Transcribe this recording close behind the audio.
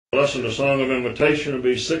Lesson, the song of invitation, will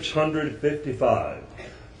be 655.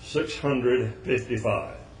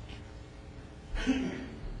 655.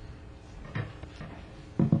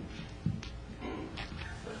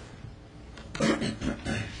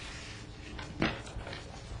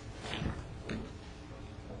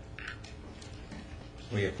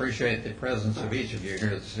 We appreciate the presence of each of you here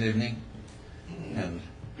this evening, and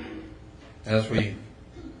as we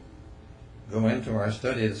go into our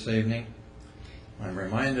study this evening, I'm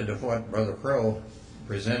reminded of what Brother Crow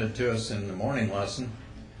presented to us in the morning lesson.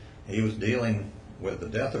 He was dealing with the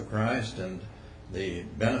death of Christ and the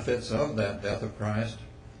benefits of that death of Christ,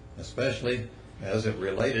 especially as it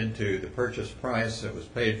related to the purchase price that was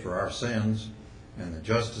paid for our sins and the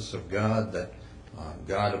justice of God that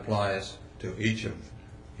God applies to each of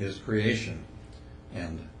His creation.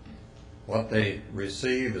 And what they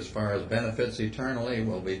receive as far as benefits eternally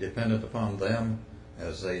will be dependent upon them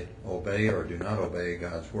as they obey or do not obey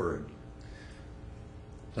God's Word.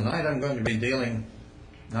 Tonight I'm going to be dealing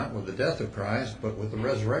not with the death of Christ, but with the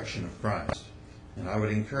resurrection of Christ. And I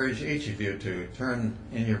would encourage each of you to turn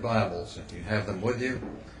in your Bibles, if you have them with you,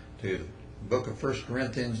 to the book of 1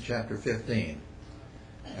 Corinthians chapter 15.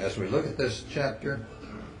 As we look at this chapter,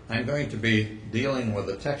 I'm going to be dealing with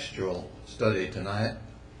a textual study tonight.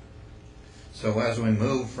 So as we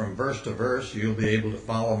move from verse to verse, you'll be able to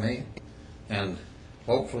follow me, and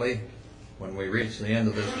hopefully, when we reach the end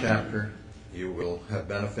of this chapter, you will have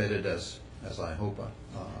benefited as I hope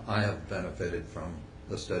I have benefited from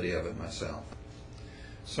the study of it myself.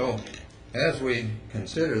 So, as we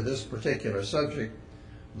consider this particular subject,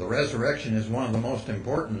 the resurrection is one of the most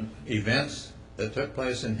important events that took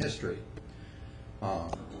place in history.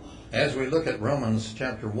 As we look at Romans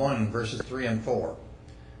chapter 1, verses 3 and 4,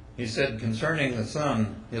 he said, concerning the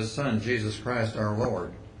Son, His Son, Jesus Christ our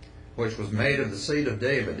Lord, which was made of the seed of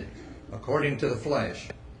David, according to the flesh,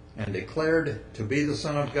 and declared to be the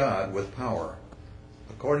Son of God with power,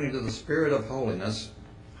 according to the Spirit of holiness,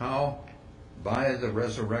 how? By the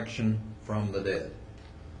resurrection from the dead.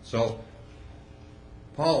 So,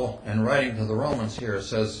 Paul, in writing to the Romans here,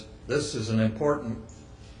 says this is an important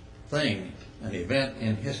thing, an event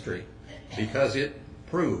in history, because it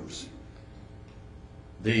proves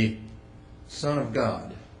the Son of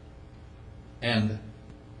God. And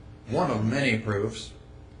one of many proofs,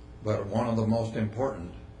 but one of the most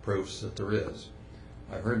important proofs that there is.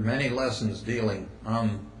 I've heard many lessons dealing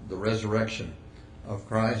on the resurrection of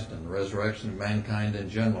Christ and the resurrection of mankind in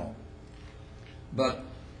general. But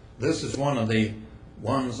this is one of the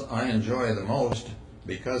ones I enjoy the most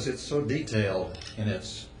because it's so detailed in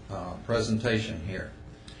its presentation here.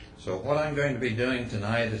 So what I'm going to be doing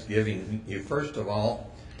tonight is giving you, first of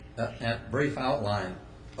all, a brief outline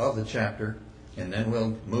of the chapter, and then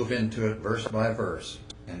we'll move into it verse by verse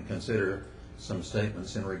and consider some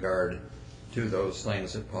statements in regard to those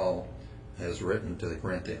things that Paul has written to the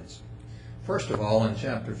Corinthians. First of all, in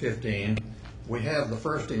chapter 15, we have the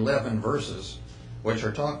first 11 verses, which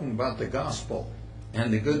are talking about the gospel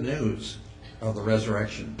and the good news of the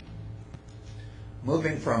resurrection.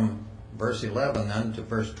 Moving from verse 11 then to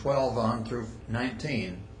verse 12 on through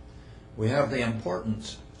 19, we have the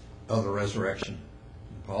importance of the resurrection.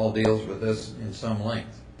 Paul deals with this in some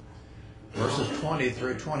length. Verses 20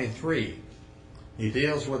 through 23, he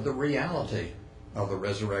deals with the reality of the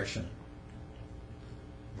resurrection.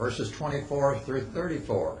 Verses 24 through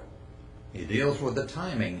 34, he deals with the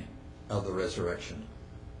timing of the resurrection.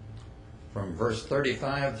 From verse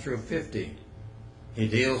 35 through 50, he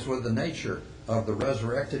deals with the nature of the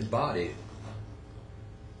resurrected body.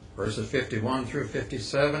 Verses 51 through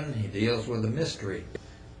 57, he deals with the mystery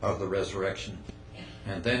of the resurrection.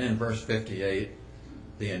 And then in verse 58,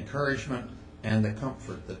 the encouragement and the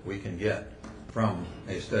comfort that we can get from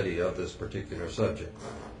a study of this particular subject.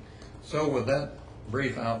 So with that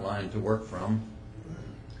brief outline to work from,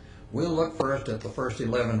 we'll look first at the first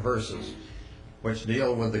 11 verses, which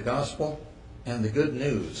deal with the gospel and the good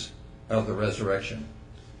news of the resurrection.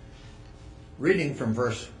 Reading from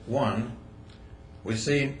verse 1, we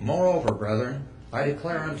see, moreover, brethren, I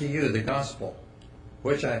declare unto you the gospel,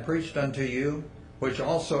 which I preached unto you, which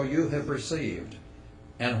also you have received,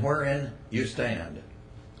 and wherein you stand.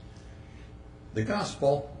 The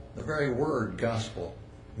gospel, the very word gospel,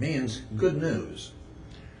 means good news.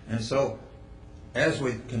 And so, as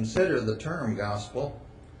we consider the term gospel,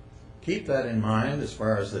 keep that in mind as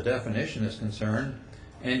far as the definition is concerned,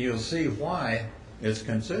 and you'll see why it's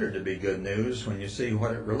considered to be good news when you see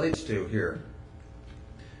what it relates to here.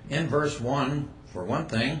 In verse 1, for one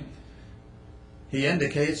thing, he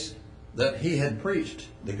indicates that he had preached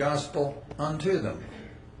the gospel unto them.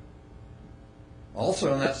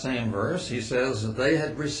 Also in that same verse, he says that they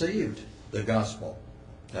had received the gospel,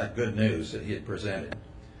 that good news that he had presented.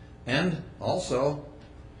 And also,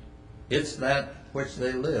 it's that which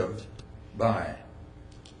they lived by.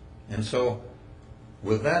 And so,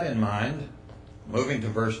 with that in mind, moving to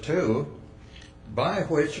verse 2, by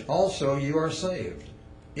which also you are saved,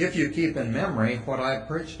 if you keep in memory what I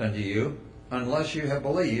preached unto you, unless you have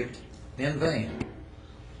believed in vain.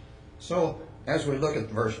 So, as we look at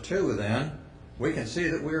verse 2 then, we can see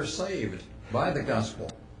that we are saved by the gospel.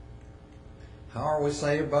 How are we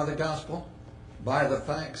saved by the gospel? By the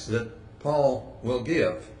facts that Paul will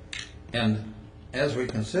give. And as we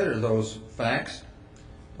consider those facts,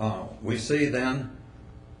 we see then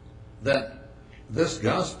that this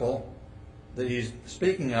gospel that he's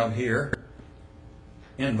speaking of here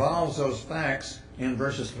involves those facts in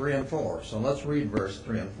verses 3 and 4. So let's read verse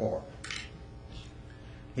 3 and 4.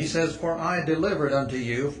 He says, For I delivered unto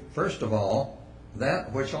you, first of all,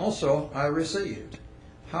 that which also I received,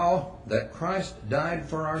 how that Christ died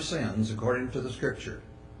for our sins according to the Scripture.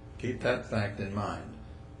 Keep that fact in mind.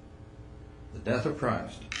 The death of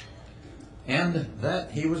Christ. And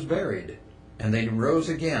that he was buried, and they rose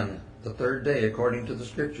again the third day according to the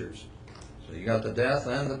Scriptures. So you got the death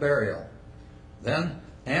and the burial. Then,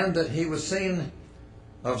 and that he was seen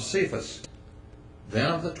of Cephas,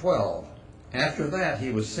 then of the 12. After that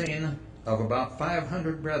he was seen of about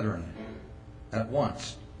 500 brethren at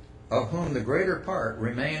once, of whom the greater part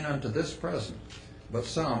remain unto this present, but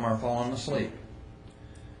some are fallen asleep.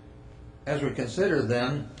 As we consider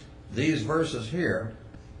then these verses here,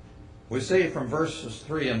 we see from verses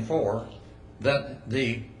 3 and 4 that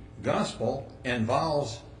the gospel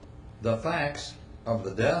involves the facts of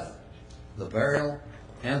the death, the burial,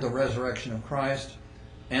 and the resurrection of Christ.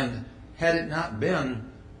 And had it not been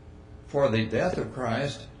for the death of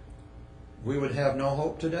Christ, we would have no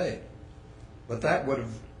hope today. But that would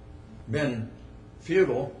have been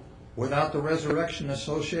futile without the resurrection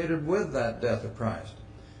associated with that death of Christ.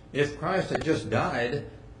 If Christ had just died,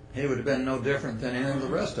 he would have been no different than any of the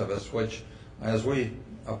rest of us, which, as we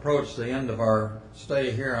approach the end of our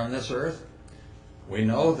stay here on this earth, we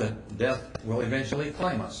know that death will eventually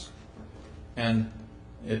claim us. And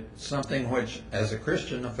it's something which, as a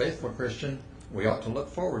Christian, a faithful Christian, we ought to look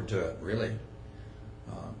forward to it, really.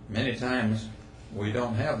 Many times we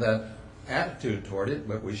don't have that attitude toward it,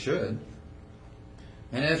 but we should.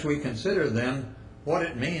 And as we consider then what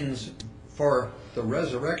it means for the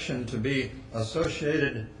resurrection to be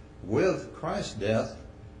associated with Christ's death,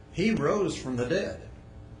 he rose from the dead.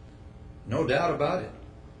 No doubt about it.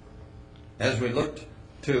 As we looked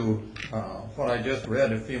to what I just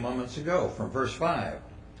read a few moments ago from verse 5,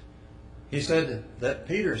 he said that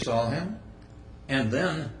Peter saw him, and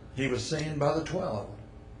then he was seen by the 12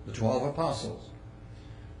 apostles.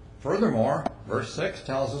 Furthermore, verse 6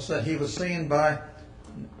 tells us that he was seen by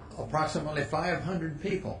approximately 500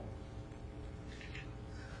 people.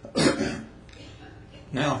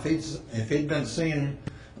 Now, if he'd been seen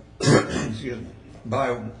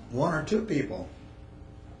by one or two people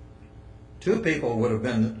would have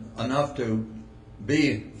been enough to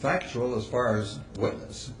be factual as far as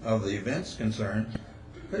witness of the events concerned,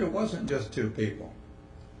 but it wasn't just two people.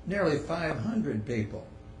 Nearly 500 people.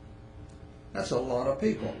 That's a lot of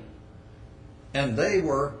people. And they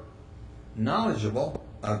were knowledgeable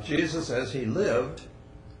of Jesus as he lived,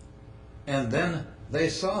 and then they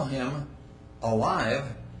saw him alive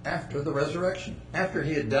after the resurrection. After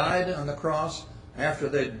he had died on the cross, after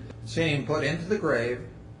they'd seen him put into the grave,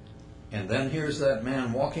 and then here's that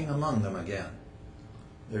man walking among them again.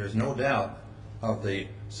 There's no doubt of the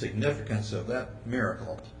significance of that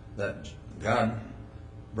miracle that God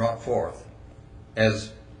brought forth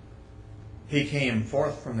as he came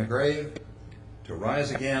forth from the grave to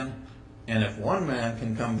rise again. And if one man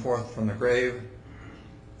can come forth from the grave,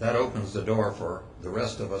 that opens the door for the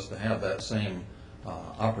rest of us to have that same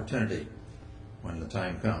opportunity when the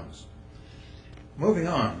time comes. Moving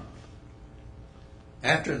on.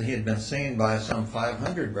 After he had been seen by some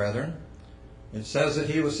 500 brethren, it says that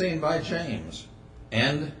he was seen by James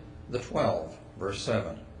and the 12, verse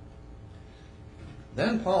 7.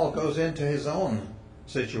 Then Paul goes into his own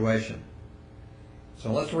situation.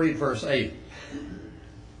 So let's read verse 8.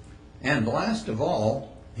 And last of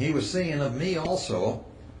all, he was seen of me also,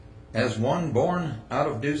 as one born out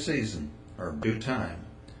of due season, or due time.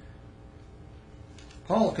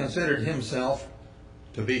 Paul considered himself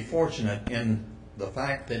to be fortunate in the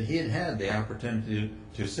fact that he had had the opportunity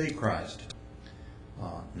to see Christ.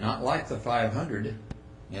 Not like the 500,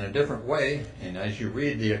 in a different way. And as you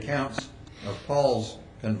read the accounts of Paul's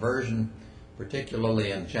conversion,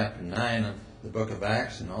 particularly in chapter 9 of the book of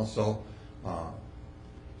Acts, and also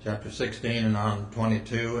chapter 16 and on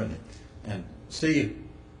 22 and see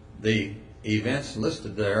the events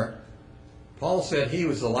listed there, Paul said he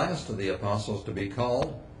was the last of the apostles to be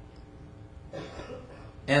called,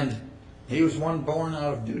 and he was one born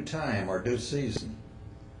out of due time or due season.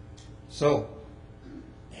 So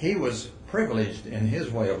he was privileged in his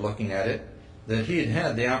way of looking at it, that he had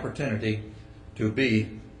had the opportunity to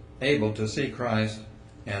be able to see Christ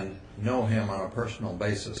and know him on a personal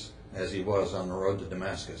basis as he was on the road to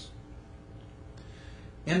Damascus.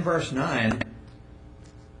 In verse 9,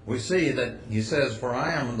 we see that he says, "For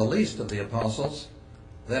I am the least of the apostles,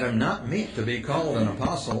 that am not meet to be called an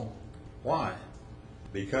apostle." Why?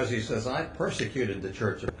 Because he says, "I persecuted the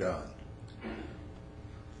church of God."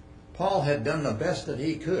 Paul had done the best that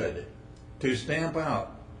he could to stamp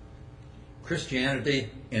out Christianity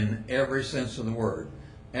in every sense of the word.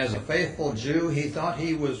 As a faithful Jew, he thought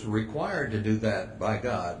he was required to do that by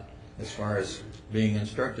God, as far as being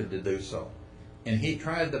instructed to do so. And he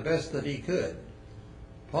tried the best that he could.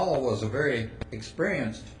 Paul was a very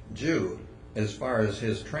experienced Jew as far as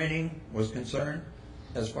his training was concerned.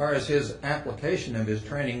 As far as his application of his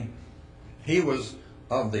training, he was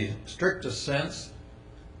of the strictest sense.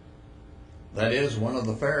 That is, one of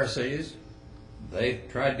the Pharisees. They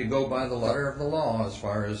tried to go by the letter of the law as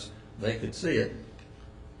far as they could see it.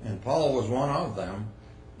 And Paul was one of them.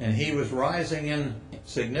 And he was rising in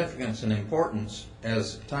significance and importance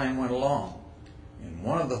as time went along. And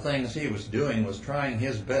one of the things he was doing was trying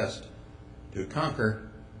his best to conquer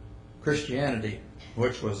Christianity,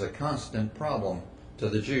 which was a constant problem to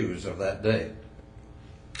the Jews of that day.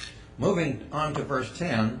 Moving on to verse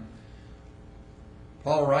 10,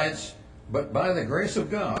 Paul writes, "But by the grace of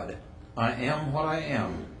God I am what I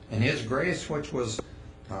am, and his grace which was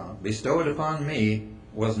bestowed upon me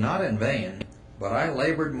was not in vain, but I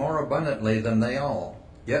labored more abundantly than they all.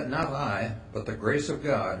 Yet not I, but the grace of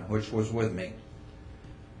God which was with me."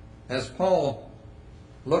 As Paul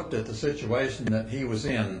looked at the situation that he was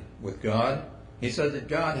in with God, he said that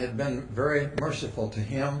God had been very merciful to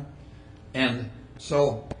him. And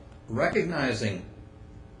so, recognizing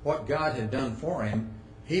what God had done for him,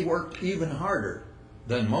 he worked even harder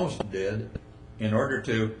than most did in order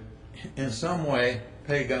to, in some way,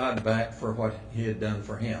 pay God back for what he had done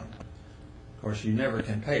for him. Of course, you never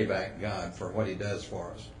can pay back God for what he does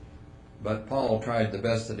for us. But Paul tried the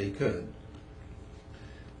best that he could.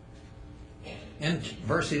 In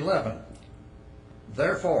verse 11,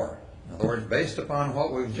 "Therefore," in other words, based upon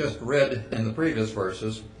what we've just read in the previous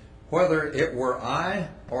verses, "whether it were I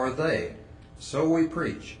or they, so we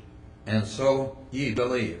preach, and so ye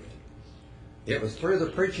believed." It was through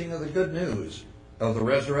the preaching of the good news of the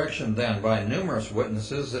resurrection then by numerous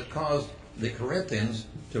witnesses that caused the Corinthians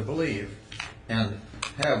to believe and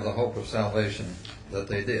have the hope of salvation that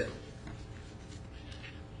they did.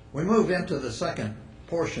 We move into the second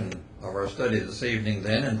portion of our study this evening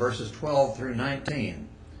then in verses 12 through 19,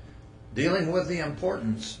 dealing with the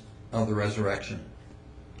importance of the resurrection.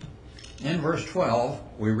 In verse 12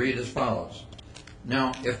 we read as follows,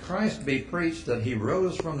 "Now if Christ be preached that he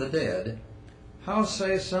rose from the dead, how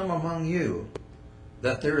say some among you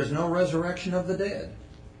that there is no resurrection of the dead?"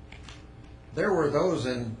 There were those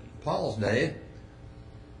in Paul's day,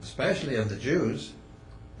 especially of the Jews,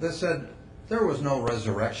 that said there was no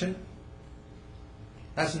resurrection.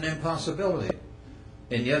 That's an impossibility.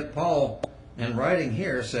 And yet Paul, in writing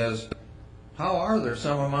here, says, "How are there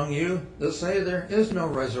some among you that say there is no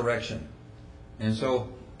resurrection?" And so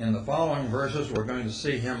in the following verses we're going to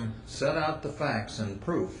see him set out the facts and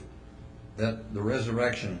proof that the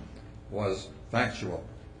resurrection was factual.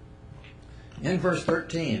 In verse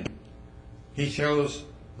 13, he shows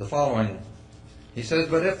the following. He says,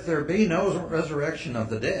 "But if there be no resurrection of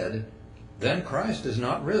the dead, then Christ is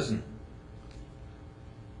not risen."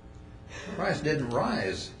 Christ didn't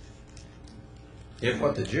rise, if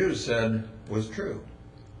what the Jews said was true.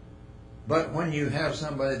 But when you have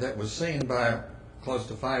somebody that was seen by close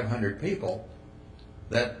to 500 people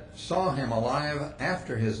that saw him alive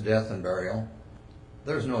after his death and burial,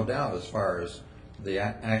 there's no doubt as far as the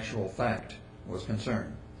actual fact was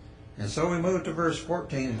concerned. And so we move to verse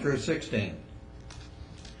 14 through 16.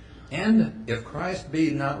 "And if Christ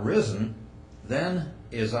be not risen, then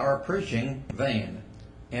is our preaching vain,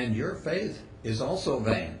 and your faith is also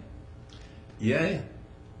vain. Yea,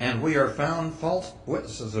 and we are found false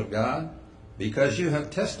witnesses of God, because you have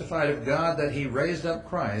testified of God that he raised up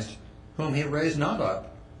Christ, whom he raised not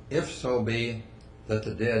up, if so be that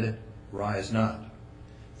the dead rise not.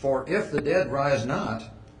 For if the dead rise not,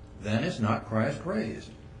 then is not Christ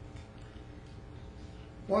raised."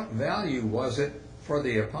 What value was it for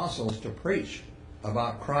the apostles to preach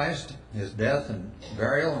about Christ, his death and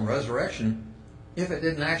burial and resurrection, if it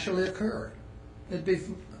didn't actually occur. It'd be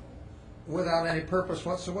without any purpose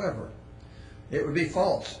whatsoever. It would be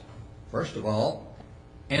false, first of all.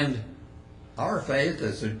 And our faith,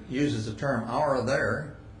 as it uses the term our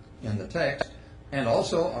there in the text, and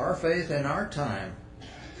also our faith in our time,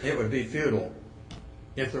 it would be futile.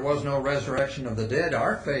 If there was no resurrection of the dead,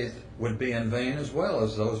 our faith would be in vain as well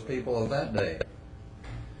as those people of that day.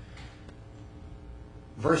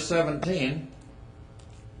 Verse 17,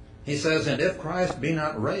 he says, "And if Christ be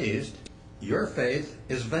not raised, your faith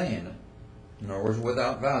is vain, nor is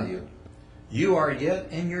without value. You are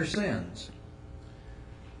yet in your sins."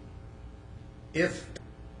 If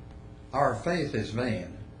our faith is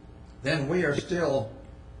vain, then we are still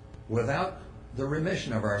without the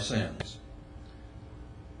remission of our sins.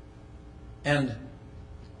 And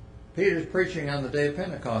Peter's preaching on the day of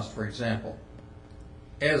Pentecost, for example,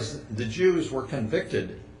 as the Jews were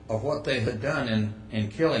convicted of what they had done in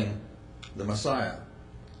killing the Messiah.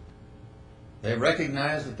 They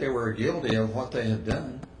recognized that they were guilty of what they had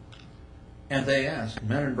done, and they asked,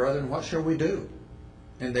 "Men and brethren, what shall we do?"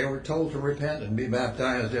 And they were told to repent and be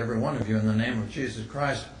baptized, every one of you, in the name of Jesus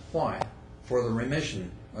Christ. Why? For the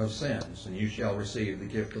remission of sins, and you shall receive the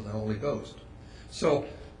gift of the Holy Ghost. So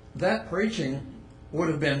that preaching would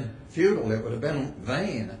have been futile. It would have been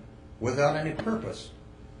vain, without any purpose,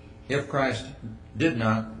 if Christ did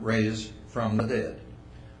not raise from the dead.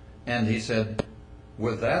 And he said,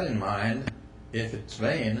 with that in mind, if it's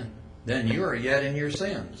vain, then you are yet in your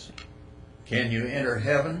sins. Can you enter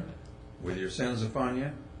heaven with your sins upon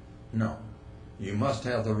you? No. You must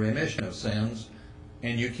have the remission of sins,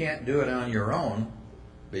 and you can't do it on your own,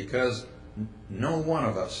 because no one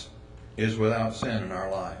of us is without sin in our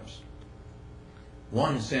lives.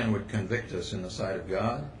 One sin would convict us in the sight of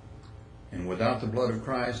God, and without the blood of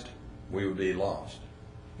Christ, we would be lost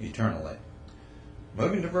eternally.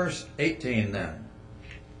 Moving to verse 18 then.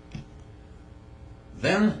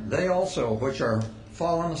 "Then they also which are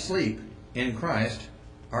fallen asleep in Christ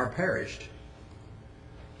are perished."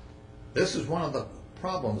 This is one of the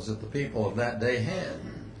problems that the people of that day had.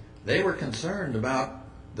 They were concerned about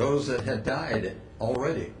those that had died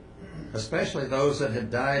already, especially those that had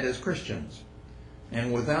died as Christians.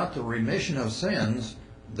 And without the remission of sins,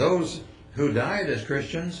 those who died as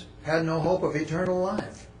Christians had no hope of eternal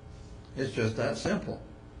life. It's just that simple.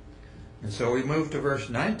 And so we move to verse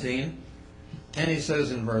 19, and he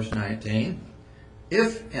says in verse 19,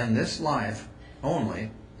 "If in this life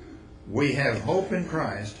only we have hope in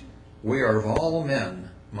Christ, we are of all men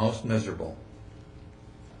most miserable."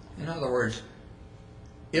 In other words,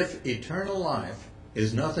 if eternal life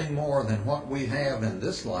is nothing more than what we have in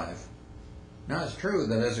this life, now it's true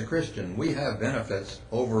that as a Christian we have benefits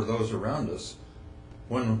over those around us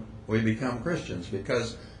when we become Christians,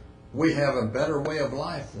 because we have a better way of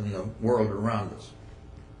life than the world around us.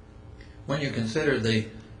 When you consider the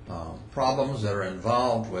problems that are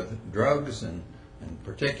involved with drugs, and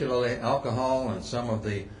particularly alcohol and some of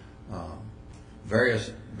the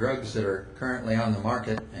various drugs that are currently on the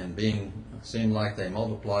market and seem like they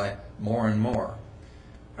multiply more and more.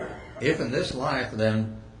 If in this life,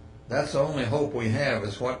 then that's the only hope we have,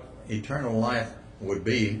 is what eternal life would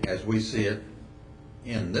be as we see it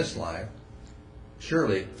in this life,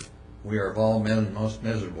 surely we are of all men most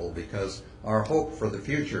miserable, because our hope for the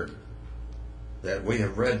future that we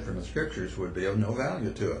have read from the Scriptures would be of no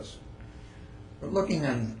value to us. But looking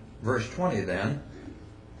in verse 20 then,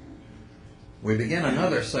 we begin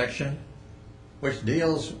another section which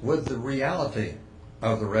deals with the reality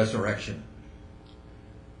of the resurrection.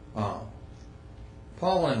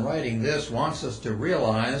 Paul, in writing this, wants us to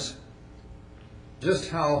realize just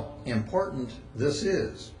how important this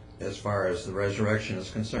is as far as the resurrection is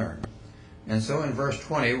concerned. And so in verse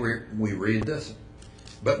 20 we read this: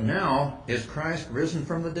 "But now is Christ risen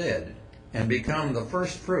from the dead, and become the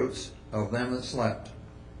first fruits of them that slept."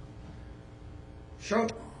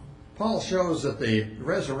 Paul shows that the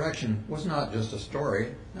resurrection was not just a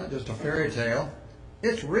story, not just a fairy tale.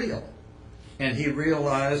 It's real. And he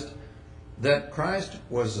realized that Christ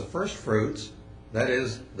was the first fruits, that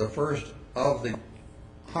is, the first of the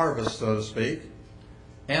harvest, so to speak,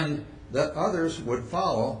 and that others would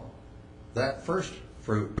follow that first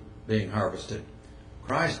fruit being harvested.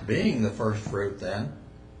 Christ being the first fruit, then,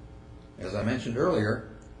 as I mentioned earlier,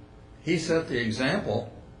 he set the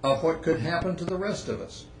example of what could happen to the rest of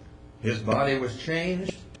us. His body was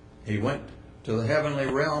changed. He went to the heavenly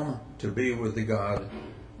realm to be with the God,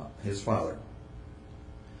 his Father.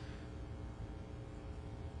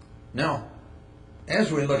 Now,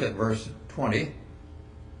 as we look at verse 20,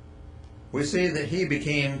 we see that he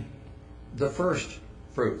became the first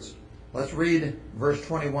fruits. Let's read verse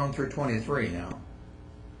 21 through 23 now.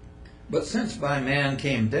 But since by man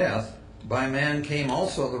came death, by man came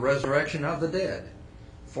also the resurrection of the dead.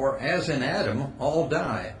 For as in Adam all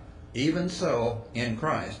die, even so in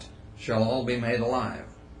Christ shall all be made alive.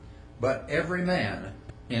 But every man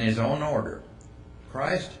in his own order.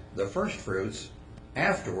 Christ the firstfruits,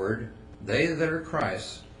 afterward they that are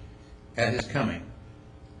Christ's at his coming.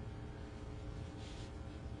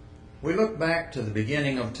 We look back to the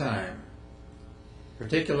beginning of time,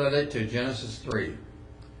 particularly to Genesis 3,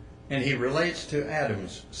 and he relates to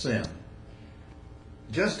Adam's sin.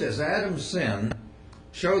 Just as Adam's sin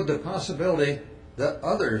showed the possibility that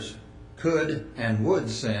others could and would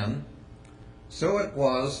sin, so it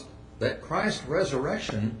was that Christ's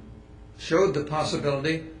resurrection showed the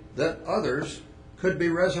possibility that others could be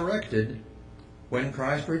resurrected when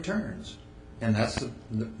Christ returns. And that's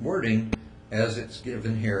the wording as it's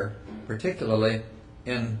given here, particularly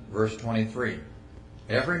in verse 23.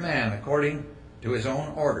 Every man according to his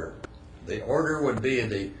own order. The order would be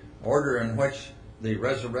the order in which the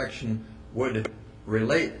resurrection would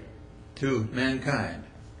relate to mankind.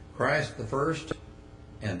 Christ the first,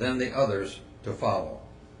 and then the others to follow.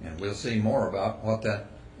 And we'll see more about what that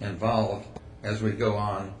involved as we go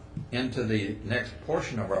on into the next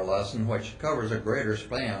portion of our lesson, which covers a greater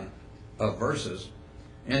span of verses,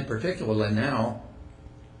 and particularly now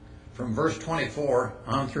from verse 24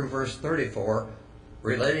 on through verse 34,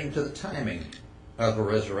 relating to the timing of the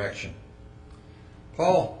resurrection.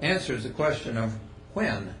 Paul answers the question of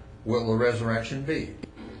when will the resurrection be.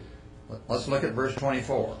 Let's look at verse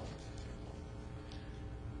 24.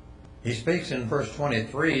 He speaks in verse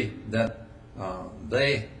 23 that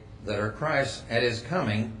they that are Christ at his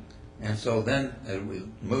coming, and so then as we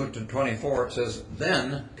move to 24 it says,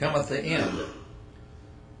 then cometh the end.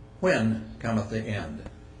 When cometh the end?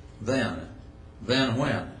 Then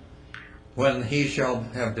when? When he shall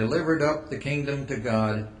have delivered up the kingdom to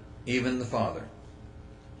God, even the Father.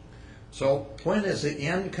 So when is the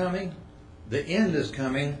end coming? The end is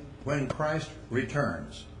coming when Christ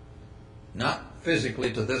returns. Not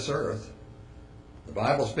physically to this earth. The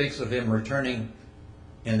Bible speaks of him returning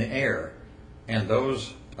in the air, and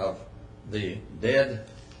those of the dead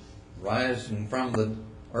rising from the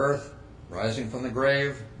earth, rising from the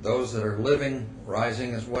grave, those that are living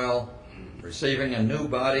rising as well, receiving a new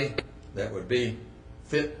body that would be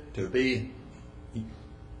fit to be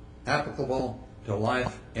applicable to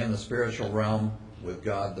life in the spiritual realm with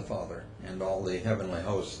God the Father and all the heavenly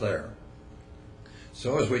hosts there.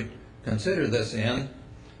 So as we consider this end,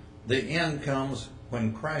 the end comes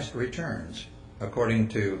when Christ returns, according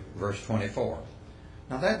to verse 24.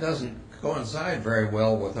 Now that doesn't coincide very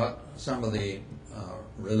well with some of the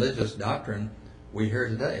religious doctrine we hear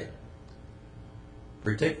today,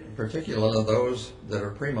 particularly those that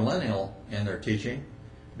are premillennial in their teaching,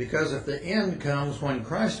 because if the end comes when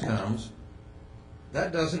Christ comes,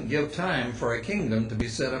 that doesn't give time for a kingdom to be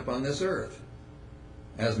set up on this earth.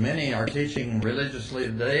 As many are teaching religiously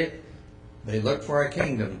today, they look for a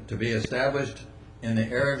kingdom to be established in the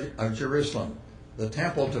area of Jerusalem, the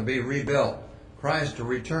temple to be rebuilt, Christ to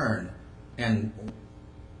return and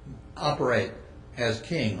operate as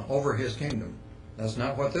king over his kingdom. That's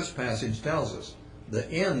not what this passage tells us. The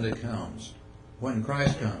end comes when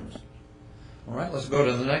Christ comes. All right, let's go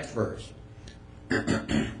to the next verse.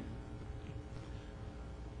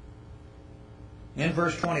 In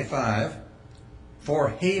verse 25, for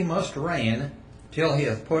he must reign till he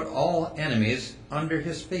hath put all enemies under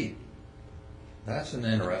his feet. That's an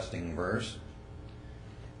interesting verse.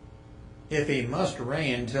 If he must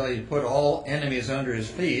reign till he put all enemies under his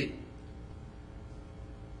feet,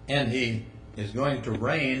 and he is going to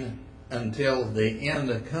reign until the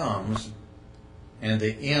end comes, and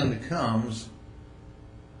the end comes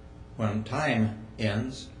when time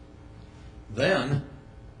ends, then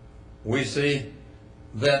we see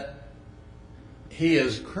that he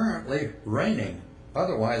is currently reigning.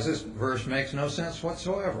 Otherwise, this verse makes no sense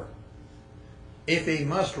whatsoever. If he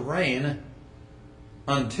must reign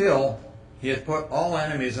until he has put all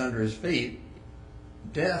enemies under his feet,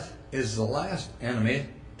 death is the last enemy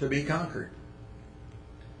to be conquered.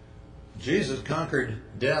 Jesus conquered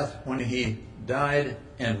death when he died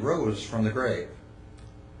and rose from the grave.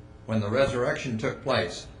 When the resurrection took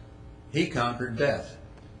place, he conquered death.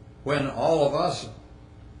 When all of us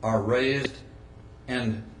are raised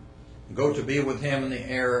and go to be with him in the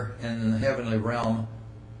air and in the heavenly realm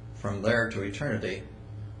from there to eternity,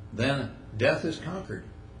 then death is conquered.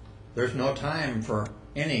 There's no time for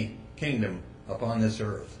any kingdom upon this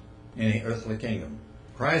earth, any earthly kingdom.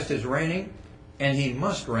 Christ is reigning, and he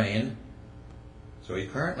must reign. So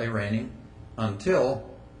he's currently reigning, until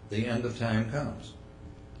the end of time comes.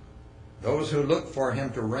 Those who look for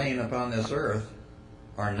him to reign upon this earth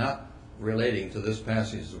are not relating to this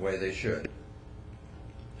passage the way they should.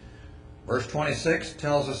 Verse 26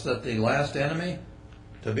 tells us that the last enemy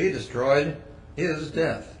to be destroyed is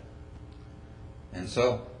death. And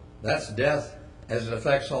so that's death as it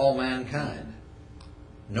affects all mankind.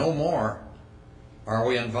 No more are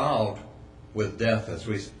we involved with death as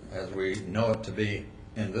we know it to be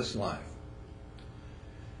in this life.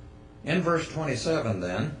 In verse 27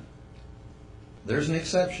 then, there's an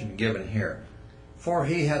exception given here. For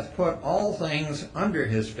he hath put all things under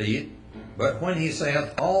his feet, but when he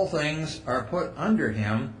saith all things are put under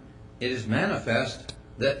him, it is manifest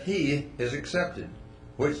that he is accepted,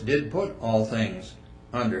 which did put all things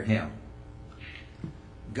under him.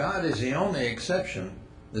 God is the only exception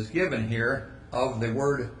that's given here of the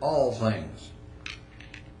word all things.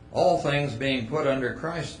 All things being put under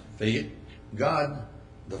Christ's feet, God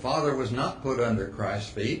the Father was not put under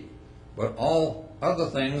Christ's feet, but all other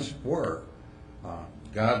things were.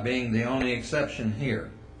 God being the only exception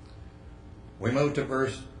here. We move to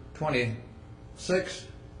verse 26.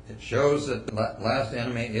 It shows that the last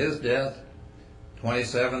enemy is death.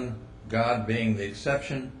 27, God being the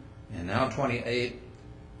exception. And now 28.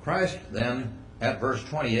 Christ then, at verse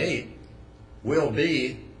 28, will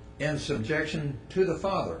be in subjection to the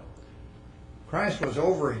Father. Christ was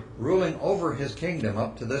ruling over his kingdom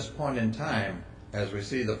up to this point in time, as we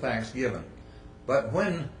see the facts given. But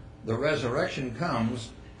when the resurrection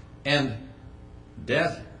comes and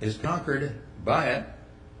death is conquered by it,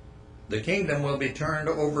 the kingdom will be turned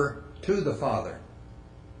over to the Father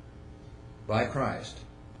by Christ.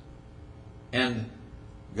 And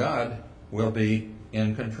God will be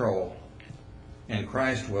in control. And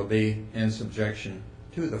Christ will be in subjection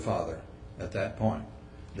to the Father at that point.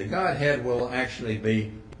 The Godhead will actually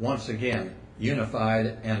be once again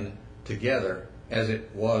unified and together as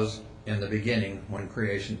it was in the beginning when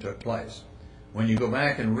creation took place. When you go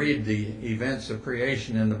back and read the events of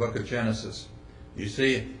creation in the book of Genesis, you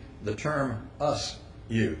see the term us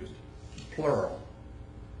used, plural.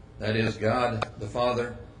 That is God the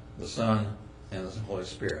Father, the Son, and the Holy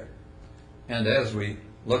Spirit. And as we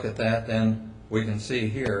look at that, then we can see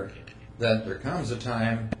here that there comes a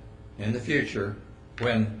time in the future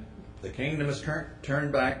when the kingdom is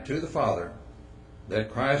turned back to the Father,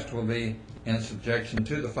 that Christ will be in subjection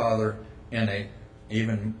to the Father in a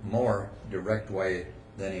even more direct way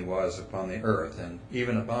than he was upon the earth. And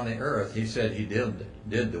even upon the earth, he said he did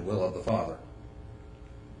the will of the Father.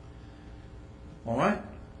 All right?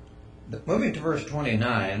 Moving to verse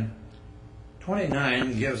 29.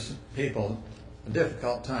 29 gives people a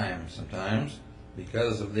difficult time sometimes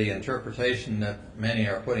because of the interpretation that many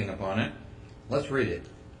are putting upon it. Let's read it.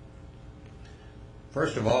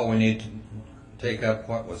 First of all, we need to take up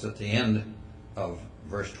what was at the end of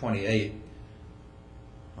verse 28.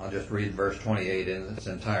 I'll just read verse 28 in its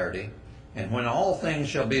entirety. And when all things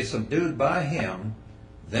shall be subdued by him,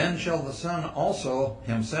 then shall the Son also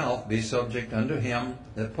himself be subject unto him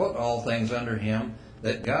that put all things under him,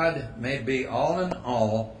 that God may be all in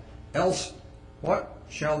all. Else what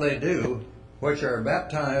shall they do which are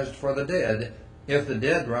baptized for the dead, if the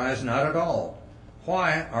dead rise not at all?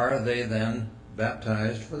 Why are they then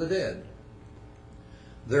baptized for the dead?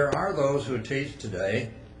 There are those who teach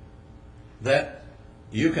today that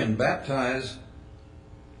you can baptize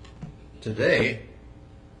today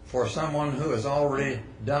for someone who has already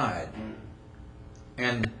died,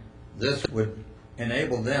 and this would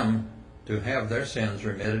enable them to have their sins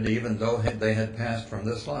remitted even though they had passed from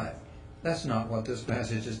this life. That's not what this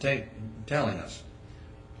passage is telling us.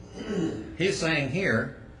 He's saying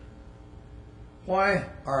here, why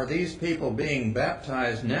are these people being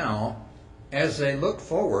baptized now as they look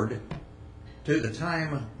forward to the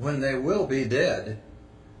time when they will be dead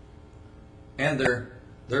and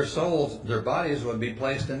their souls, their bodies will be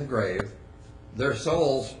placed in the grave, their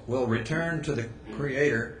souls will return to the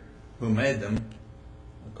Creator who made them,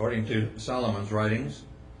 according to Solomon's writings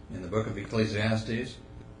in the book of Ecclesiastes.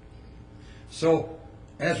 So,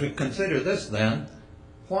 as we consider this then,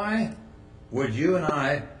 why would you and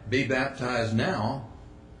I be baptized now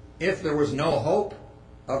if there was no hope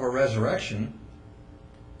of a resurrection,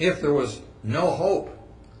 if there was no hope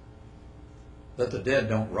that the dead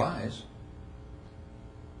don't rise?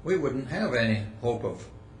 We wouldn't have any hope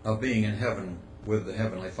of being in heaven with the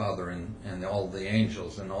Heavenly Father and all the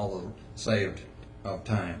angels and all the saved of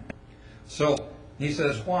time. So he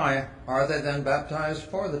says, why are they then baptized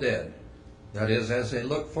for the dead? That is, as they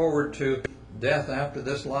look forward to death after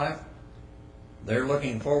this life, they're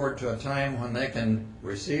looking forward to a time when they can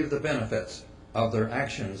receive the benefits of their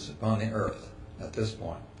actions upon the earth at this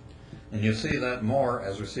point. And you'll see that more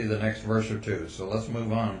as we see the next verse or two. So let's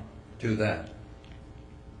move on to that.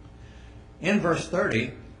 In verse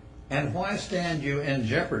 30, and why stand you in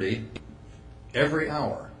jeopardy every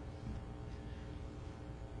hour?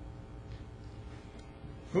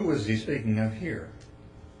 Who is he speaking of here?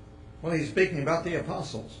 Well, he's speaking about the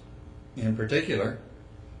apostles. In particular,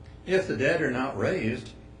 if the dead are not raised,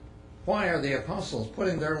 why are the apostles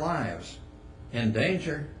putting their lives in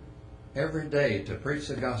danger every day to preach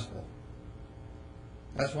the gospel?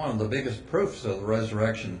 That's one of the biggest proofs of the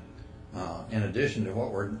resurrection, in addition to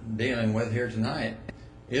what we're dealing with here tonight,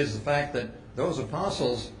 is the fact that those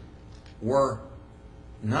apostles were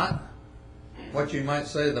not what you might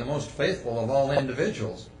say the most faithful of all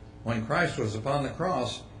individuals. When Christ was upon the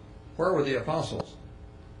cross, where were the apostles?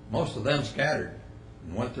 Most of them scattered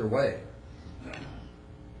and went their way.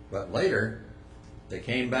 But later, they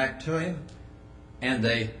came back to him and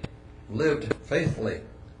they lived faithfully,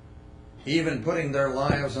 even putting their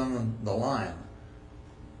lives on the line.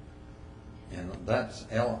 And that's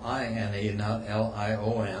L-I-N-E, not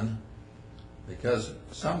L-I-O-N, because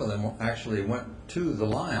some of them actually went to the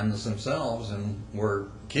lions themselves and were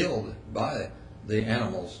killed by the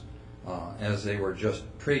animals as they were just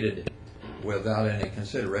treated without any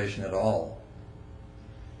consideration at all.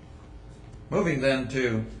 Moving then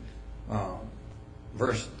to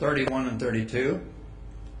verse 31 and 32,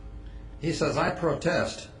 he says, I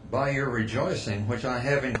protest by your rejoicing which I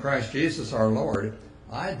have in Christ Jesus our Lord,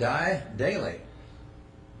 I die daily.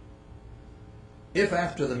 If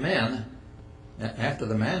after the manner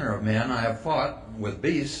of men I have fought with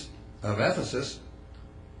beasts of Ephesus,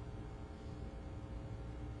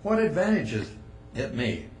 what advantages it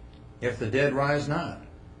me if the dead rise not?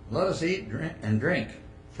 Let us eat and drink,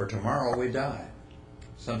 for tomorrow we die.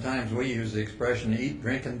 Sometimes we use the expression eat,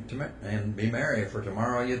 drink, and be merry, for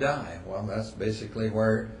tomorrow you die. Well, that's basically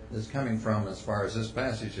where it's coming from as far as this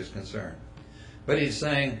passage is concerned. But he's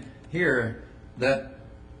saying here that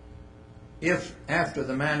if after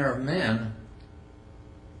the manner of men,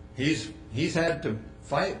 he's had to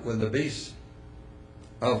fight with the beasts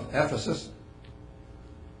of Ephesus,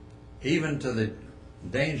 even to the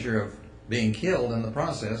danger of being killed in the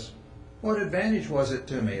process, what advantage was it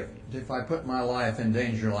to me if I put my life in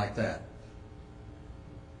danger like that?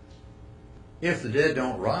 If the dead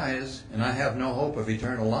don't rise and I have no hope of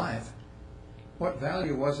eternal life, what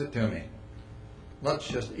value was it to me? Let's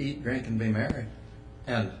just eat, drink, and be merry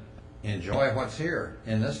and enjoy what's here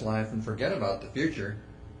in this life and forget about the future,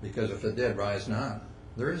 because if the dead rise not,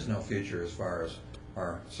 there is no future as far as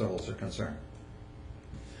our souls are concerned.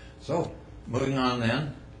 So, moving on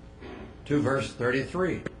then to verse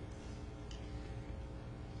 33.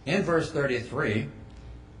 In verse 33,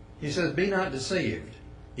 he says, be not deceived.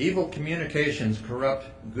 Evil communications corrupt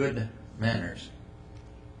good manners.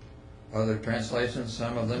 Other translations,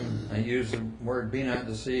 some of them use the word be not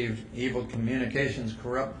deceived. Evil communications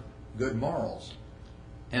corrupt good morals.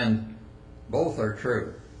 And both are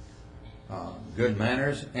true. Good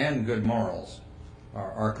manners and good morals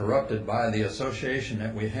are corrupted by the association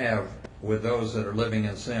that we have with those that are living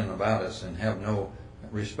in sin about us and have no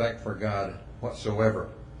respect for God whatsoever.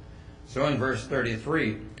 So in verse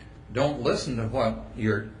 33, don't listen to what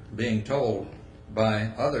you're being told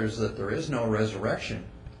by others that there is no resurrection.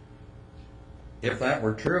 If that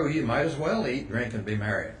were true, you might as well eat, drink, and be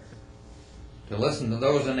merry. To listen to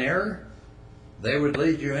those in error, they would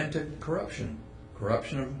lead you into corruption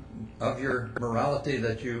of your morality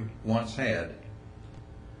that you once had.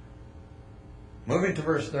 Moving to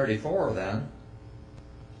verse 34 then,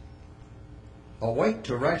 awake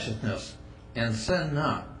to righteousness and sin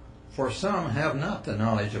not, for some have not the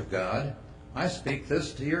knowledge of God. I speak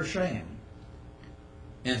this to your shame.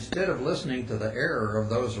 Instead of listening to the error of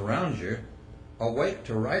those around you, awake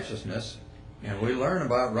to righteousness, and we learn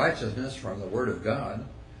about righteousness from the Word of God,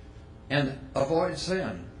 and avoid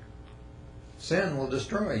sin. Sin will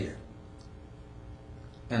destroy you.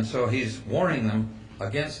 And so he's warning them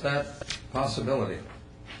against that possibility.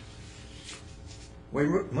 We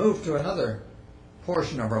move to another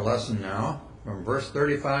portion of our lesson now, from verse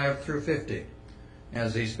 35 through 50,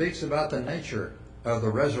 as he speaks about the nature of the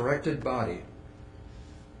resurrected body.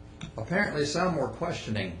 Apparently some were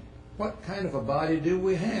questioning, what kind of a body do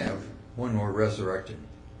we have when we're resurrected?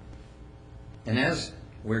 And as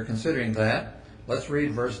we're considering that, let's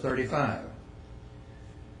read verse 35.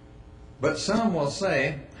 But some will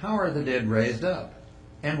say, how are the dead raised up?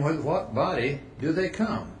 And with what body do they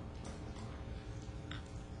come?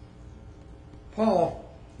 Paul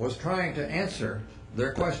was trying to answer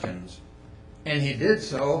their questions And he did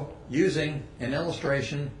so using an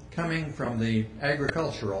illustration coming from the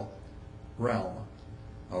agricultural realm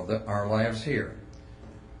of our lives here.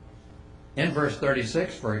 In verse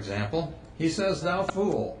 36, for example, he says, "Thou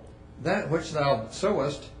fool, that which thou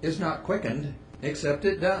sowest is not quickened, except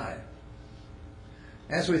it die."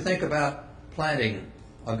 As we think about planting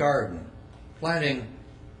a garden, planting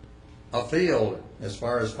a field as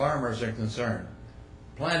far as farmers are concerned,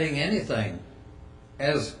 planting anything,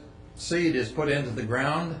 as seed is put into the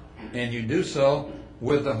ground, and you do so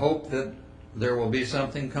with the hope that there will be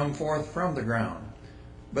something come forth from the ground.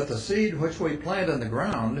 But the seed which we plant in the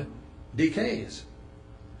ground decays.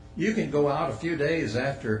 You can go out a few days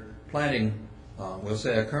after planting, we'll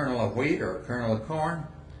say a kernel of wheat or a kernel of corn,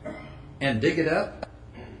 and dig it up,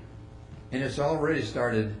 and it's already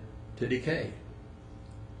started to decay.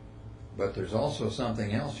 But there's also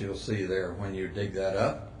something else you'll see there when you dig that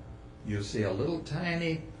up. You'll see a little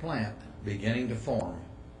tiny plant beginning to form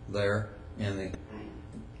there in the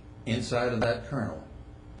inside of that kernel.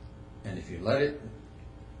 And if you let it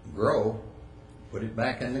grow, put it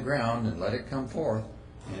back in the ground and let it come forth,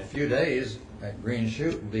 in a few days that green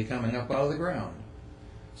shoot will be coming up out of the ground.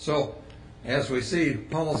 So as we see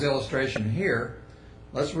Paul's illustration here,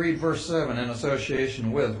 let's read verse 7 in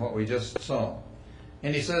association with what we just saw.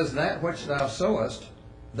 And he says, "That which thou sowest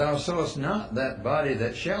not that body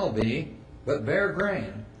that shall be, but bare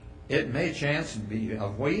grain. It may chance be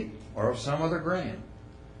of wheat or of some other grain."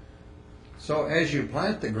 So as you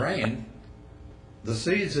plant the grain, the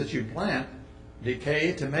seeds that you plant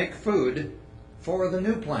decay to make food for the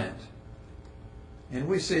new plant. And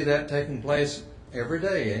we see that taking place every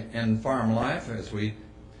day in farm life as we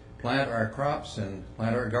plant our crops and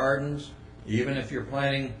plant our gardens, even if you're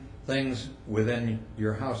planting things within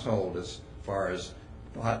your household as far as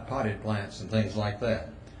potted plants and things like that.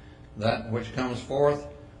 That which comes forth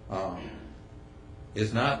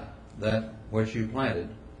is not that which you planted.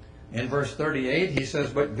 In verse 38 he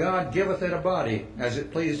says, "But God giveth it a body as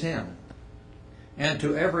it pleased him, and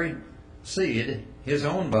to every seed his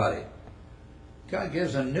own body." God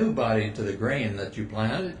gives a new body to the grain that you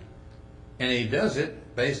planted, and he does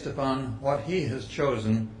it based upon what he has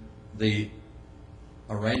chosen the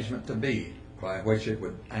arrangement to be by which it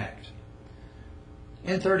would act.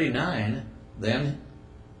 In 39, then,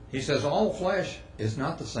 he says, "All flesh is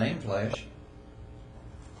not the same flesh,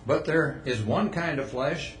 but there is one kind of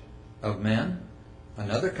flesh of men,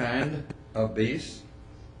 another kind of beasts,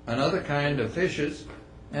 another kind of fishes,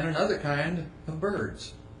 and another kind of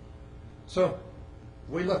birds." So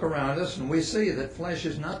we look around us and we see that flesh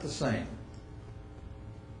is not the same.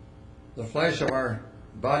 The flesh of our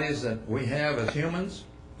bodies that we have as humans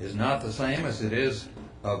is not the same as it is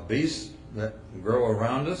of beasts that grow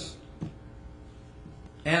around us.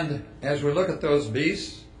 And as we look at those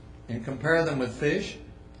beasts and compare them with fish,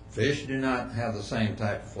 fish do not have the same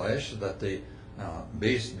type of flesh that the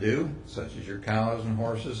beasts do, such as your cows and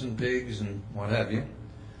horses and pigs and what have you.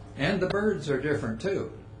 And the birds are different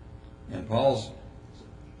too. And Paul's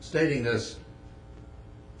stating this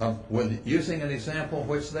with using an example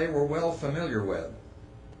which they were well familiar with,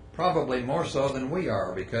 probably more so than we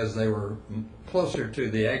are, because they were closer to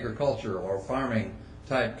the agricultural or farming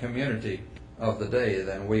type community of the day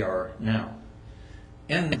than we are now.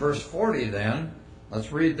 In verse 40 then,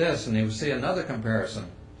 let's read this and you'll see another comparison.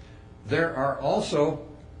 "There are also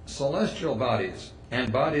celestial bodies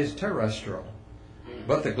and bodies terrestrial,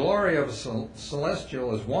 but the glory of the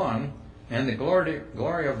celestial is one, and the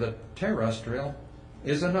glory of the terrestrial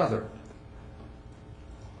is another."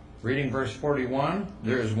 Reading verse 41,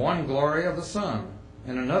 "There is one glory of the sun,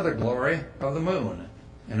 and another glory of the moon,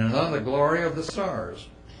 and another glory of the stars.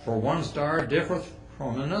 For one star differeth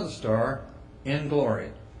from another star in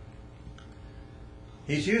glory."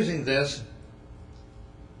 He's using this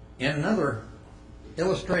in another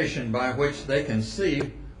illustration by which they can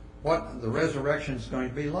see what the resurrection is going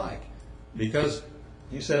to be like. Because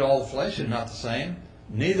he said all flesh is not the same,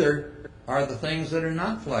 neither are the things that are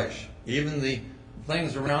not flesh. Even the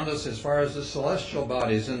things around us as far as the celestial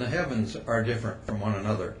bodies in the heavens are different from one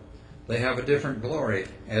another. They have a different glory,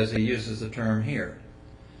 as he uses the term here.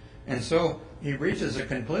 And so he reaches a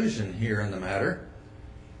conclusion here in the matter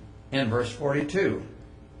in verse 42.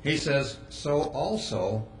 He says, "So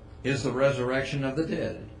also is the resurrection of the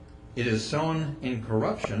dead. It is sown in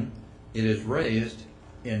corruption, it is raised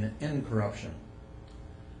in incorruption."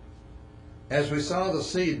 As we saw the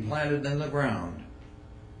seed planted in the ground,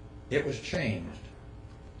 it was changed.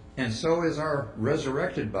 And so is our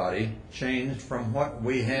resurrected body changed from what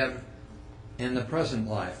we have in the present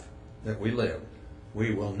life that we live.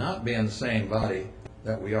 We will not be in the same body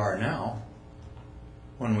that we are now.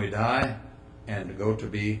 When we die, and go to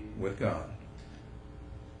be with God.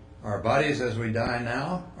 Our bodies as we die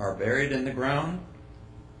now are buried in the ground,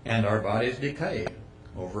 and our bodies decay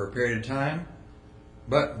over a period of time.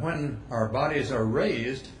 But when our bodies are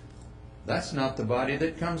raised, that's not the body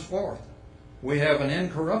that comes forth. We have an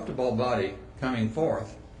incorruptible body coming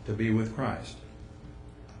forth to be with Christ.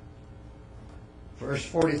 Verse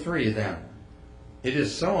 43 then. It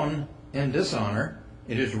is sown in dishonor,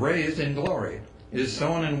 it is raised in glory. It is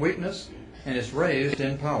sown in weakness, and is raised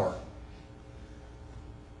in power.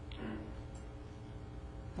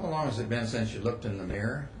 How long has it been since you looked in the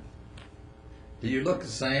mirror? Do you look the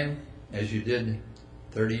same as you did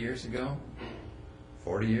 30 years ago?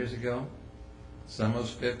 40 years ago? Some of us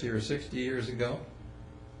 50 or 60 years ago?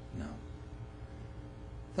 No.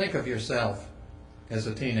 Think of yourself as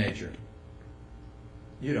a teenager.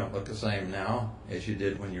 You don't look the same now as you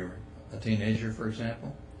did when you were a teenager, for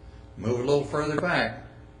example. Move a little further back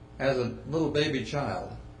as a little baby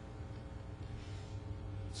child.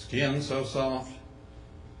 Skin so soft,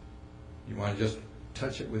 you want to just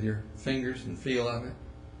touch it with your fingers and feel of it.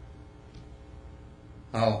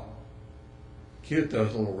 How cute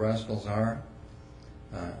those little rascals are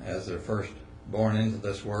as they're first born into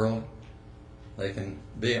this world. They can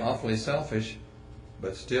be awfully selfish,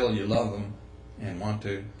 but still you love them and want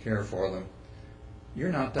to care for them.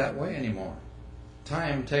 You're not that way anymore.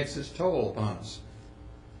 Time takes its toll upon us,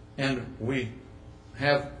 and we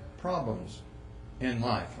have problems in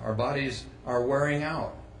life. Our bodies are wearing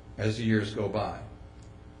out as the years go by.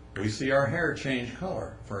 We see our hair change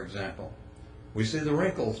color, for example. We see the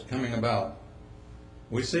wrinkles coming about.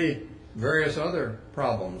 We see various other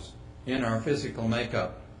problems in our physical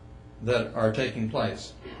makeup that are taking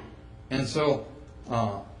place. And so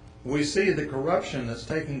we see the corruption that's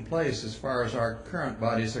taking place as far as our current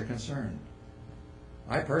bodies are concerned.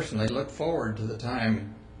 I personally look forward to the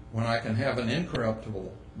time when I can have an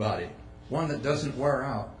incorruptible body, one that doesn't wear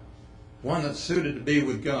out, one that's suited to be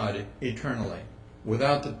with God eternally,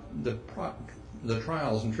 without the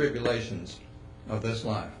trials and tribulations of this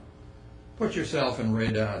life. Put yourself in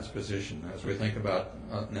Ray Dodd's position as we think about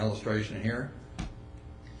an illustration here.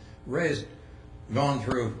 Ray's gone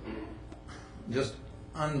through just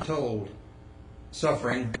untold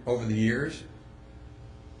suffering over the years.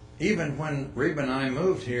 Even when Reba and I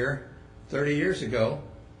moved here 30 years ago,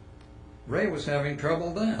 Ray was having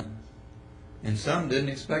trouble then. And some didn't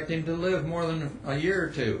expect him to live more than a year or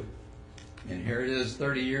two. And here it is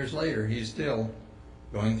 30 years later, he's still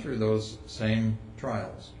going through those same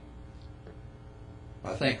trials.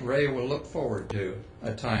 I think Ray will look forward to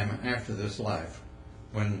a time after this life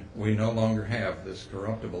when we no longer have this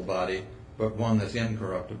corruptible body, but one that's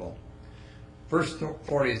incorruptible. Verse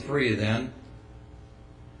 43 then,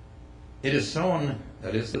 it is sown,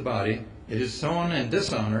 that is the body, it is sown in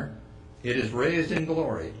dishonor, it is raised in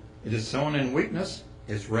glory. It is sown in weakness,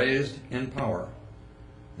 it's raised in power.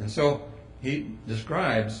 And so he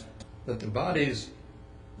describes that the bodies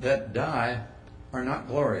that die are not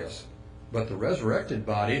glorious, but the resurrected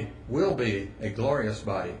body will be a glorious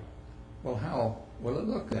body. Well, how will it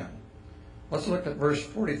look then? Let's look at verse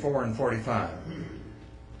 44 and 45.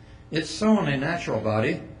 It's sown a natural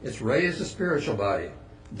body, it's raised a spiritual body.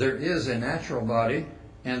 There is a natural body,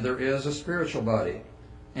 and there is a spiritual body.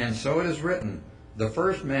 And so it is written, the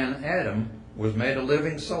first man, Adam, was made a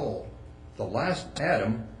living soul. The last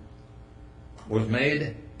Adam was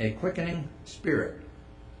made a quickening spirit.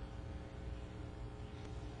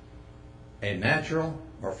 A natural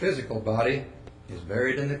or physical body is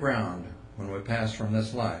buried in the ground when we pass from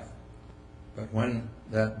this life. But when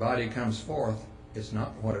that body comes forth, it's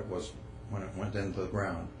not what it was when it went into the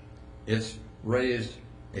ground. It's raised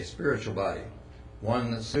a spiritual body,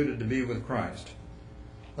 one that's suited to be with Christ.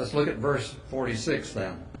 Let's look at verse 46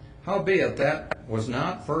 then. Howbeit that was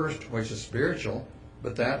not first which is spiritual,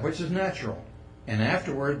 but that which is natural, and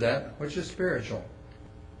afterward that which is spiritual.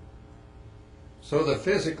 So the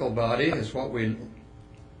physical body is what we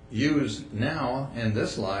use now in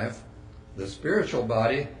this life. The spiritual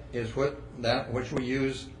body is that which we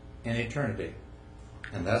use in eternity.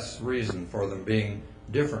 And that's the reason for them being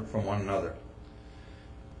different from one another.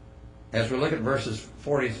 As we look at verses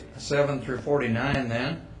 47 through 49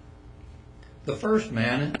 then, the first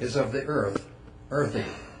man is of the earth, earthy.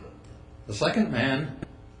 The second man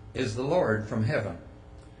is the Lord from heaven.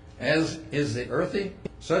 As is the earthy,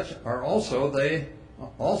 such are also they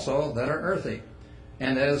also that are earthy.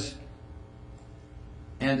 And is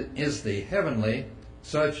the heavenly,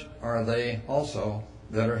 such are they also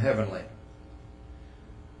that are heavenly.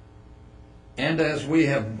 And as we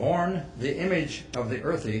have borne the image of the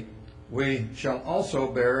earthy, we shall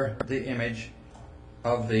also bear the image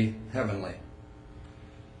of the heavenly.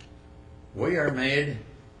 We are made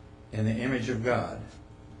in the image of God.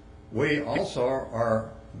 We also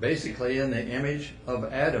are basically in the image of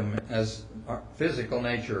Adam, as our physical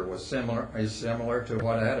nature is similar to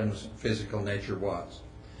what Adam's physical nature was.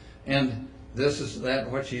 And this is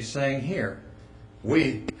what he's saying here.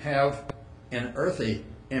 We have an earthly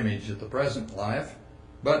image of the present life,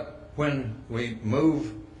 but when we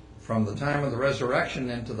move from the time of the resurrection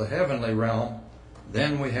into the heavenly realm,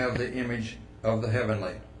 then we have the image of the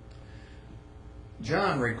heavenly.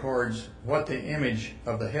 John records what the image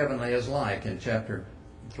of the heavenly is like in chapter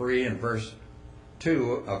 3 and verse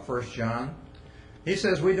 2 of 1 John. He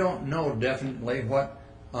says we don't know definitely what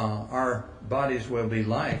our bodies will be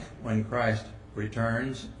like when Christ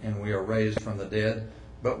returns and we are raised from the dead,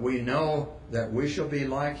 but we know that we shall be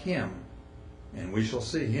like him, and we shall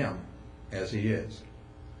see him as he is.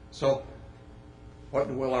 So, what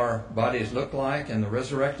will our bodies look like in the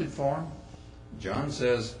resurrected form? John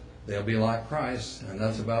says they'll be like Christ, and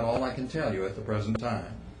that's about all I can tell you at the present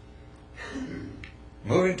time.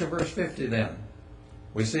 Moving to verse 50 then,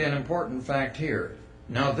 we see an important fact here.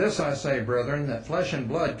 Now this I say, brethren, that flesh and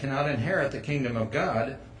blood cannot inherit the kingdom of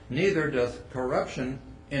God, neither doth corruption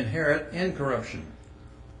inherit incorruption.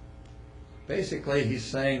 Basically, he's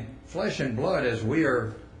saying flesh and blood, as we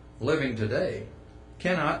are living today,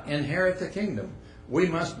 cannot inherit the kingdom. We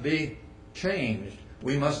must be changed.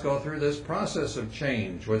 We must go through this process of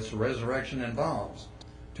change, which the resurrection involves,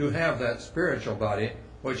 to have that spiritual body,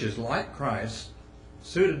 which is like Christ,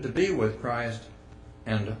 suited to be with Christ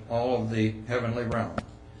and all of the heavenly realm.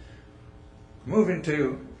 Moving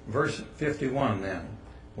to verse 51 then,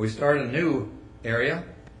 we start a new area,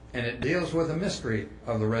 and it deals with the mystery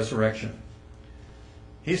of the resurrection.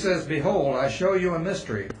 He says, behold, I show you a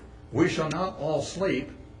mystery. We shall not all sleep,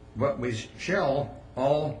 but we shall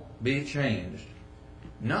all be changed.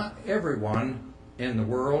 Not everyone in the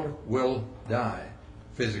world will die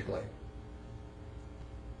physically.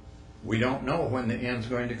 We don't know when the end's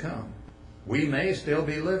going to come. We may still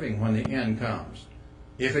be living when the end comes.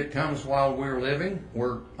 If it comes while we're living,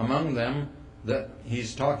 we're among them that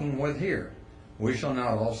he's talking with here. We shall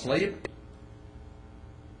not all sleep,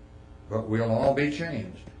 but we'll all be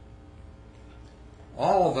changed.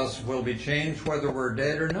 All of us will be changed whether we're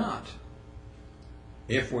dead or not.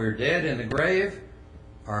 If we're dead in the grave,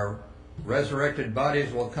 our resurrected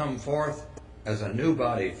bodies will come forth as a new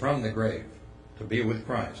body from the grave to be with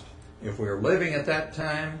Christ. If we're living at that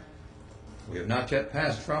time, we have not yet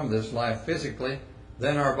passed from this life physically,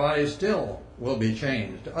 then our bodies still will be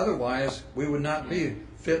changed. Otherwise, we would not be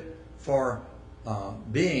fit for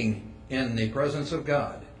being in the presence of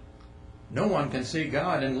God. No one can see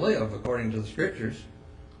God and live, according to the Scriptures.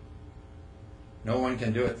 No one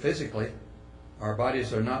can do it physically. Our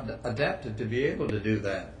bodies are not adapted to be able to do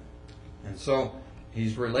that. And so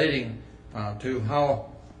he's relating to how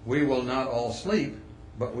we will not all sleep,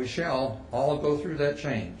 but we shall all go through that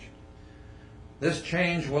change. This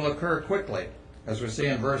change will occur quickly, as we see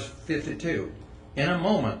in verse 52. In a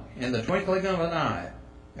moment, in the twinkling of an eye,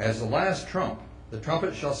 as the last trump, the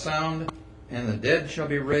trumpet shall sound, and the dead shall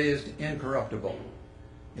be raised incorruptible.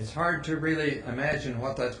 It's hard to really imagine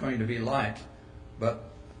what that's going to be like, but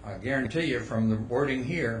I guarantee you from the wording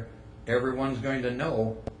here, everyone's going to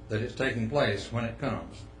know that it's taking place when it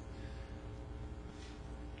comes.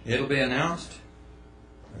 It'll be announced,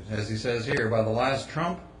 as he says here, by the last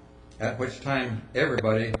trump, at which time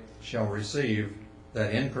everybody shall receive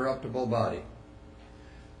that incorruptible body.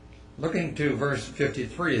 Looking to verse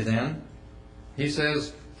 53 then, he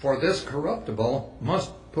says, for this corruptible must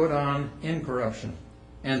put on incorruption,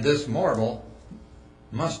 and this mortal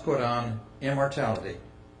must put on immortality.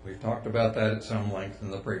 We've talked about that at some length in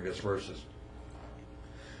the previous verses.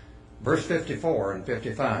 Verse 54 and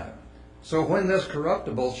 55. So when this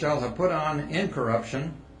corruptible shall have put on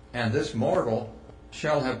incorruption, and this mortal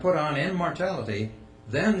shall have put on immortality,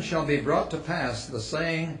 then shall be brought to pass the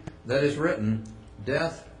saying that is written,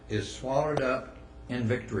 death is swallowed up in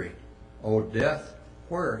victory. O death,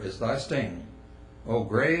 where is thy sting? O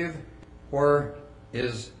grave, where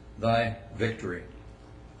is thy victory?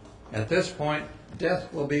 At this point,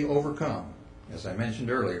 death will be overcome, as I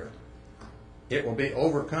mentioned earlier. It will be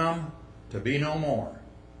overcome to be no more.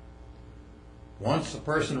 Once the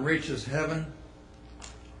person reaches heaven,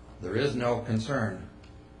 there is no concern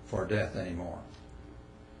for death anymore.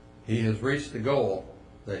 He has reached the goal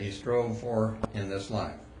that he strove for in this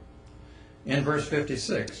life. In verse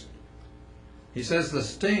 56, he says, the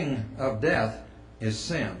sting of death is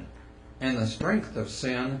sin, and the strength of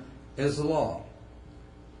sin is the law.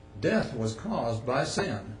 Death was caused by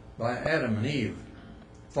sin, by Adam and Eve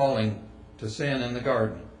falling to sin in the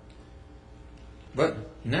garden. But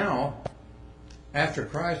now after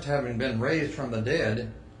Christ having been raised from the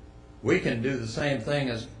dead, we can do the same thing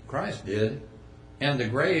as Christ did, and the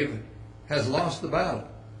grave has lost the battle.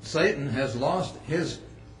 Satan has lost his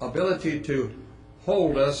ability to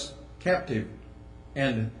hold us captive,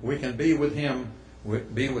 and we can be with him,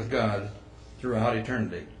 be with God throughout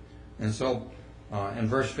eternity. And so in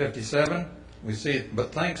verse 57 we see,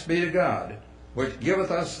 "But thanks be to God, which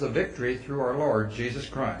giveth us the victory through our Lord Jesus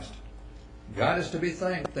Christ." God is to be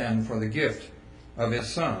thanked then for the gift of his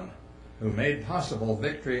Son, who made possible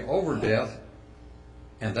victory over death.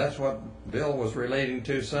 And that's what Bill was relating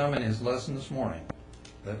to some in his lesson this morning,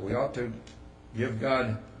 that we ought to give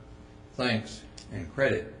God thanks and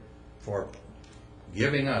credit for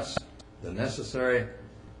giving us the necessary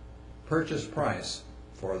purchase price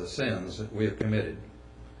for the sins that we have committed.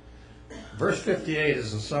 Verse 58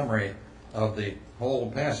 is a summary of the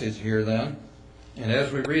whole passage here then. And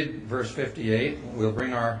as we read verse 58, we'll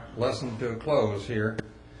bring our lesson to a close here.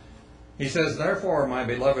 He says, "Therefore, my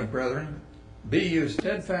beloved brethren, be you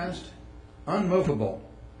steadfast, unmovable,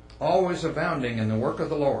 always abounding in the work of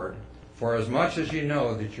the Lord, for as much as ye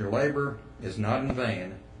know that your labor is not in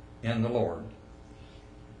vain in the Lord."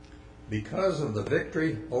 Because of the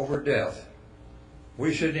victory over death,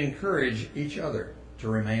 we should encourage each other to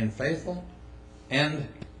remain faithful and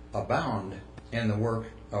abound in the work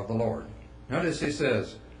of the Lord. Notice he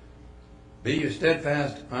says, "Be you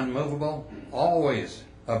steadfast, unmovable, always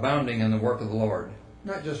abounding in the work of the Lord."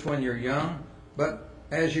 Not just when you're young, but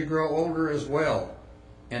as you grow older as well.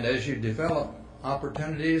 And as you develop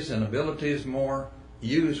opportunities and abilities more,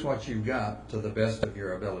 use what you've got to the best of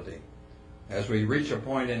your ability. As we reach a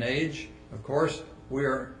point in age, of course, we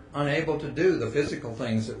are unable to do the physical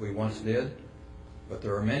things that we once did, but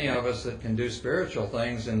there are many of us that can do spiritual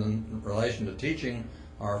things in relation to teaching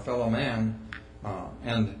our fellow man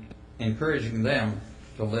and encouraging them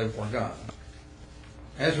to live for God.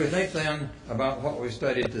 As we think then about what we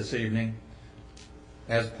studied this evening,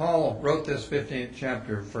 as Paul wrote this 15th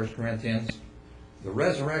chapter of 1 Corinthians, the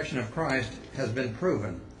resurrection of Christ has been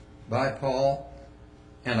proven by Paul,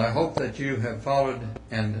 and I hope that you have followed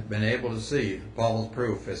and been able to see Paul's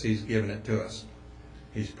proof as he's given it to us.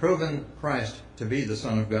 He's proven Christ to be the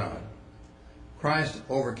Son of God. Christ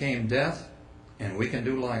overcame death, and we can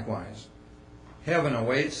do likewise. Heaven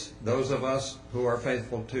awaits those of us who are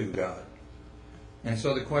faithful to God. And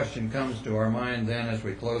so the question comes to our mind then as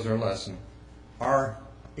we close our lesson, are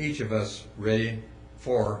each of us ready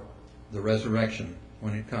for the resurrection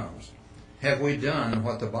when it comes? Have we done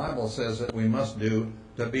what the Bible says that we must do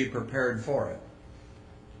to be prepared for it?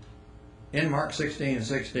 In Mark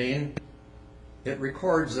 16:16, it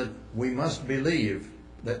records that we must believe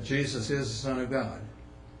that Jesus is the Son of God.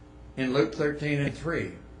 In Luke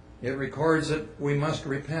 13:3, it records that we must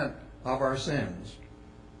repent of our sins.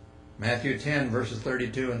 Matthew 10 verses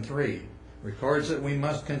 32 and 3 records that we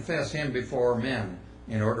must confess him before men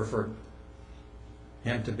in order for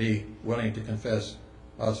him to be willing to confess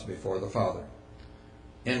us before the Father.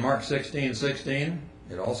 In Mark 16:16,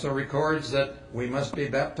 it also records that we must be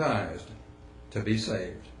baptized to be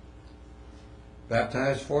saved.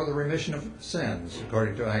 Baptized for the remission of sins,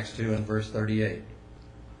 according to Acts 2 and verse 38.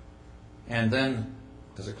 And then,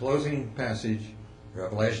 as a closing passage,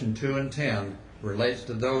 Revelation 2 and 10 relates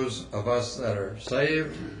to those of us that are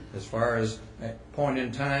saved as far as a point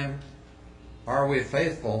in time. Are we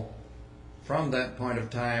faithful from that point of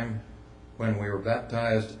time when we were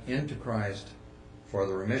baptized into Christ for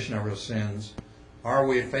the remission of our sins? Are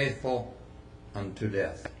we faithful unto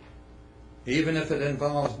death? Even if it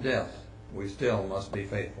involves death, we still must be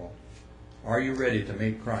faithful. Are you ready to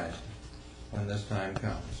meet Christ when this time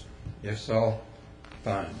comes? If so,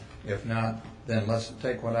 fine. If not, then let's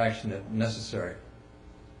take what action is necessary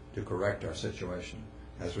to correct our situation.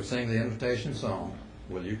 As we sing the invitation song,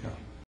 will you come?